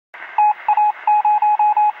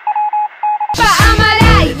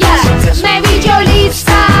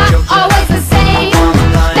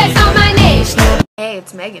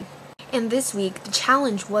it's Megan. And this week, the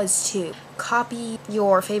challenge was to copy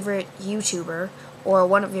your favorite YouTuber, or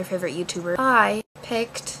one of your favorite YouTubers. I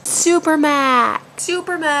picked Supermeg.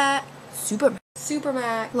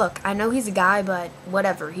 Look, I know he's a guy, but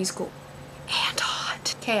whatever, he's cool. And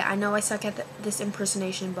hot. Okay, I know I suck at this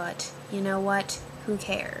impersonation, but you know what? Who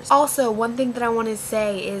cares? Also, one thing that I want to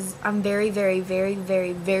say is I'm very, very, very,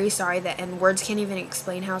 very, very sorry that, and words can't even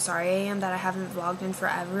explain how sorry I am that I haven't vlogged in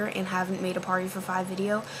forever and haven't made a Party for 5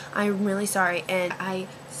 video. I'm really sorry, and I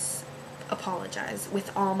apologize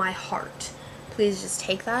with all my heart. Please just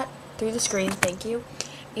take that through the screen, thank you.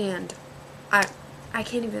 And I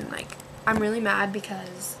can't even, like, I'm really mad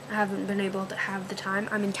because I haven't been able to have the time.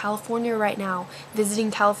 I'm in California right now,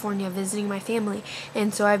 visiting my family,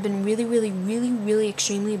 and so I've been really, really, really, really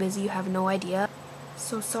extremely busy. You have no idea.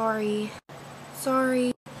 So sorry.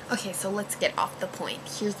 Okay, so let's get off the point.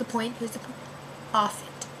 Here's the point. Off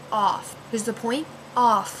it. Off. Here's the point.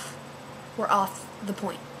 Off. We're off the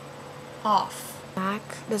point. Off. Mac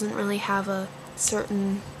doesn't really have a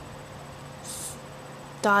certain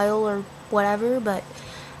style or whatever, but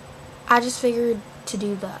I just figured to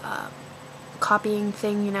do the copying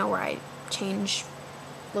thing, you know, where I change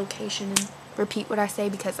location and repeat what I say,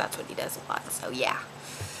 because that's what he does a lot, so yeah.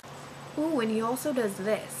 Ooh, and he also does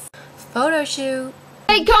this. Photo shoot.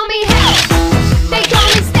 They call me Hell. They call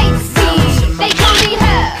me Stacy. They call me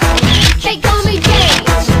Her. They call me Jane.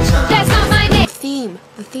 That's not my name.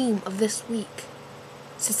 The theme of this week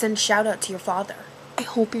is to send a shout out to your father. I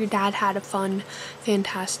hope your dad had a fun,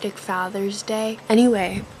 fantastic Father's Day.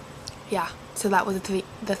 Anyway, yeah, so that was the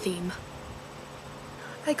theme.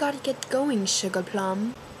 I gotta get going, Sugar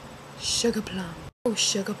Plum. Oh,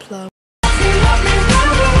 Sugar Plum.